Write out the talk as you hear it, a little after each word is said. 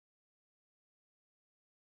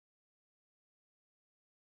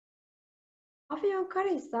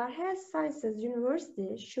Afyonkarahisar Health Sciences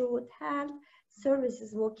University Şuhut Health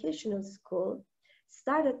Services Vocational School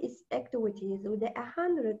started its activities with a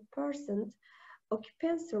 100%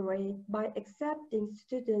 occupancy rate by accepting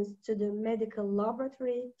students to the medical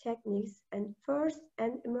laboratory techniques and first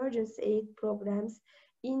and emergency aid programs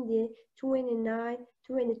in the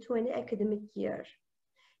 2019-2020 academic year.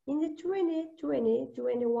 In the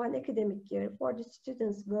 2020-21 academic year, 40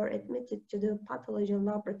 students were admitted to the Pathology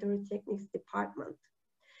Laboratory Techniques Department.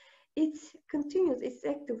 It continues its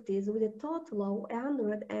activities with a total of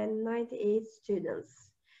 198 students.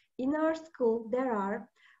 In our school, there are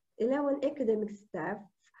 11 academic staff,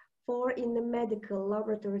 4 in the Medical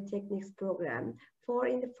Laboratory Techniques program, 4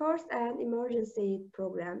 in the First and Emergency Aid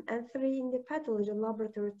program, and 3 in the Pathology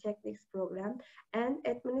Laboratory Techniques program, and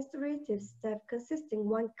administrative staff consisting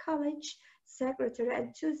 1 college secretary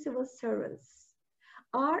and 2 civil servants.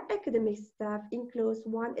 Our academic staff includes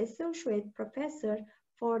 1 associate professor,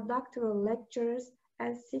 4 doctoral lecturers,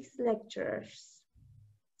 and 6 lecturers.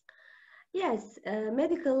 Yes,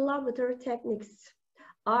 Medical Laboratory Techniques.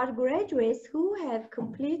 Our graduates who have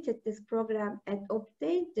completed this program and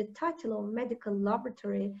obtained the title of Medical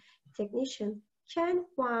Laboratory Technician can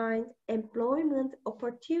find employment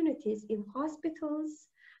opportunities in hospitals,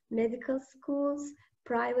 medical schools,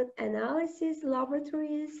 private analysis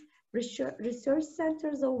laboratories, research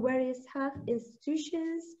centers of various health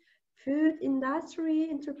institutions, food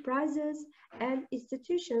industry enterprises, and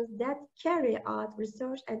institutions that carry out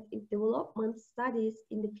research and development studies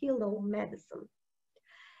in the field of medicine.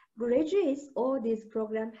 Graduates of this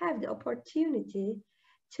program have the opportunity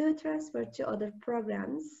to transfer to other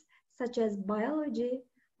programs such as biology,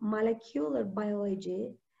 molecular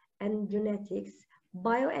biology and genetics,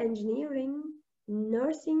 bioengineering,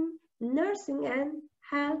 nursing and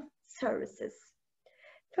health services.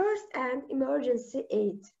 First and emergency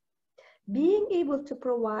aid. Being able to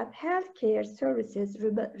provide healthcare services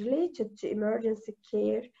related to emergency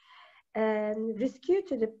care and rescue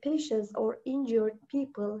to the patients or injured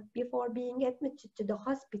people before being admitted to the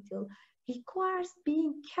hospital requires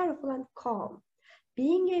being careful and calm,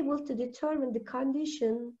 being able to determine the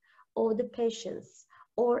condition of the patients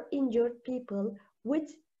or injured people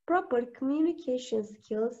with proper communication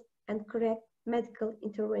skills and correct medical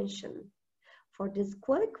intervention. For this,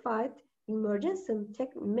 qualified emergency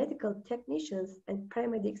medical technicians and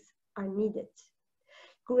paramedics are needed.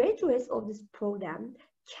 Graduates of this program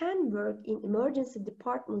can work in emergency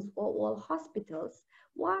departments of all hospitals,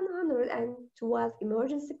 112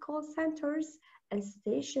 emergency call centers and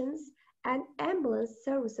stations, and ambulance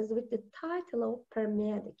services with the title of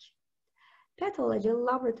paramedic. Pathology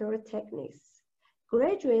Laboratory Techniques.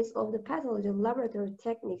 Graduates of the Pathology Laboratory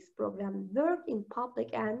Techniques program work in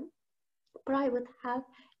public and private health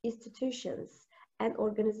institutions and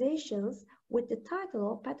organizations with the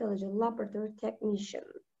title of Pathology Laboratory Technician.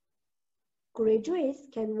 Graduates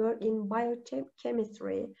can work in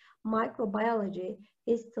biochemistry, microbiology,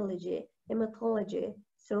 histology, hematology,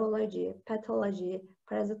 serology, pathology,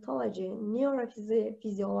 parasitology,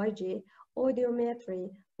 neurophysiology, audiometry,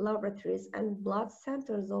 laboratories, and blood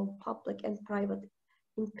centers of public and private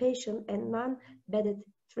inpatient and non-bedded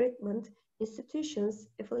treatment institutions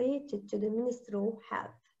affiliated to the Ministry of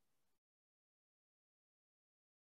Health.